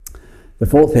The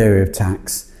fourth area of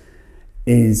tax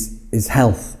is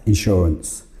health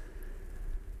insurance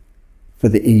for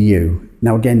the EU.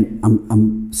 Now again,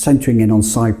 I'm centering in on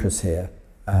Cyprus here,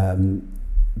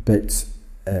 but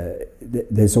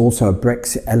there's also a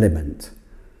Brexit element,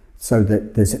 so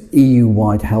that there's an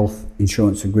EU-wide health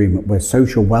insurance agreement where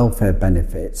social welfare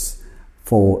benefits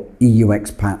for EU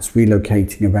expats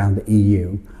relocating around the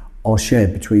EU are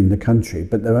shared between the country,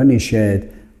 but they're only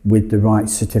shared with the right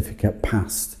certificate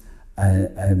passed.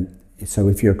 So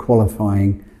if you're a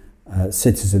qualifying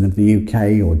citizen of the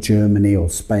UK or Germany or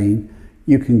Spain,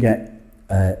 you can get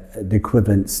the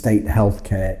equivalent state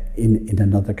healthcare in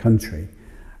another country.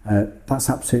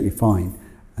 That's absolutely fine,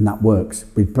 and that works.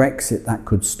 With Brexit, that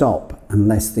could stop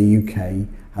unless the UK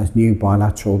has new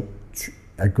bilateral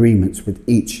agreements with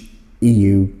each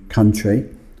EU country,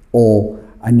 or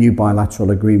a new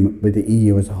bilateral agreement with the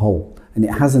EU as a whole. And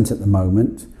it hasn't at the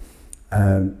moment.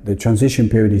 The transition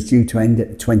period is due to end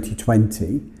at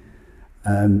 2020.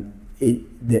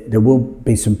 There will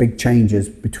be some big changes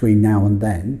between now and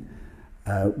then.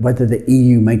 Whether the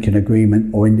EU make an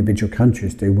agreement or individual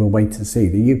countries do, we'll wait and see.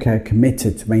 The UK are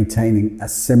committed to maintaining a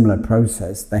similar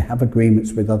process. They have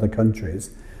agreements with other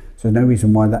countries, so no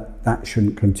reason why that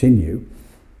shouldn't continue.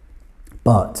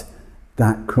 But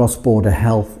that cross-border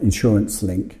health insurance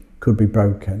link could be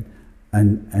broken,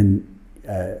 and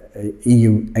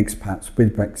EU expats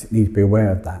with Brexit need to be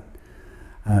aware of that.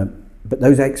 But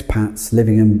those expats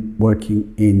living and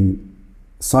working in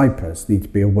Cyprus need to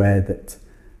be aware that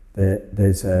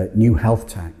there's a new health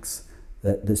tax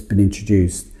that's been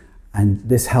introduced, and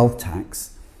this health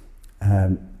tax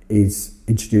is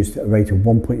introduced at a rate of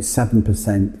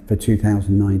 1.7% for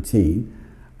 2019,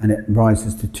 and it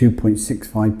rises to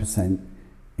 2.65%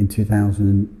 in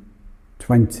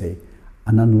 2020.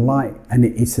 And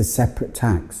it's a separate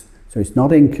tax, so it's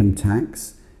not income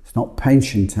tax, it's not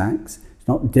pension tax, it's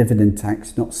not dividend tax,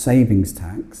 it's not savings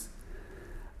tax,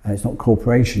 it's not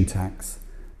corporation tax.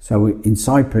 So in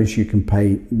Cyprus, you can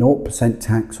pay 0%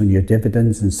 tax on your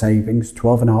dividends and savings,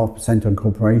 12.5% on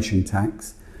corporation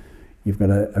tax. You've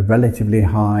got a relatively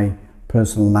high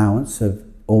personal allowance of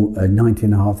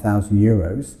 19,500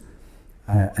 euros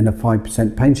and a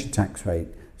 5% pension tax rate.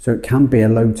 So it can be a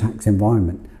low tax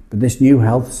environment. But this new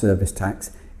health service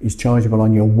tax is chargeable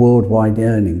on your worldwide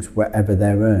earnings wherever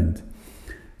they're earned.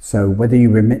 So whether you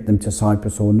remit them to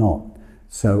Cyprus or not.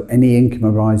 So any income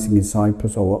arising in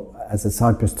Cyprus, or as a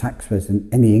Cyprus tax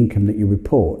resident, any income that you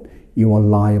report, you are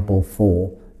liable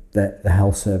for the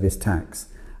health service tax,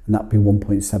 and that'd be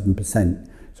 1.7%.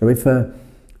 So if an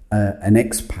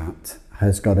expat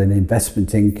has got an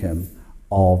investment income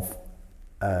of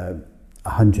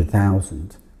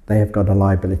 100,000, they have got a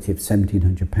liability of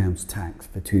 £1,700 tax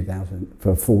for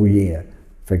a full year,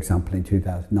 for example, in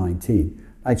 2019.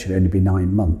 That should only be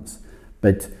 9 months,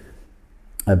 but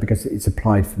because it's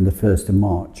applied from the 1st of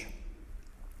March.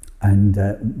 And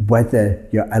whether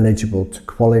you're eligible to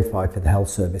qualify for the health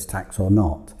service tax or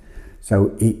not.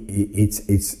 So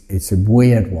it's a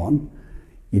weird one.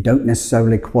 You don't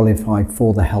necessarily qualify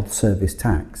for the health service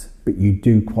tax, but you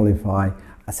do qualify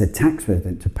as a tax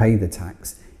resident to pay the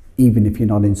tax, even if you're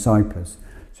not in Cyprus.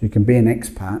 So you can be an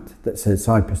expat that's a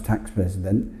Cyprus tax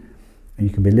resident, and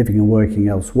you can be living and working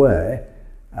elsewhere,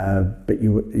 but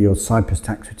your Cyprus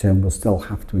tax return will still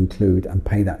have to include and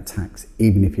pay that tax,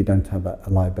 even if you don't have a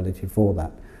liability for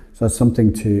that. So it's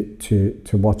something to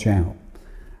watch out.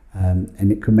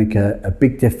 And it could make a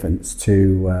big difference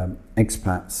to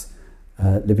expats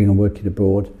living and working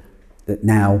abroad that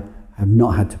now have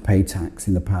not had to pay tax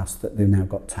in the past, that they've now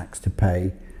got tax to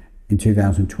pay in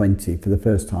 2020 for the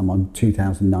first time on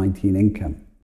 2019 income.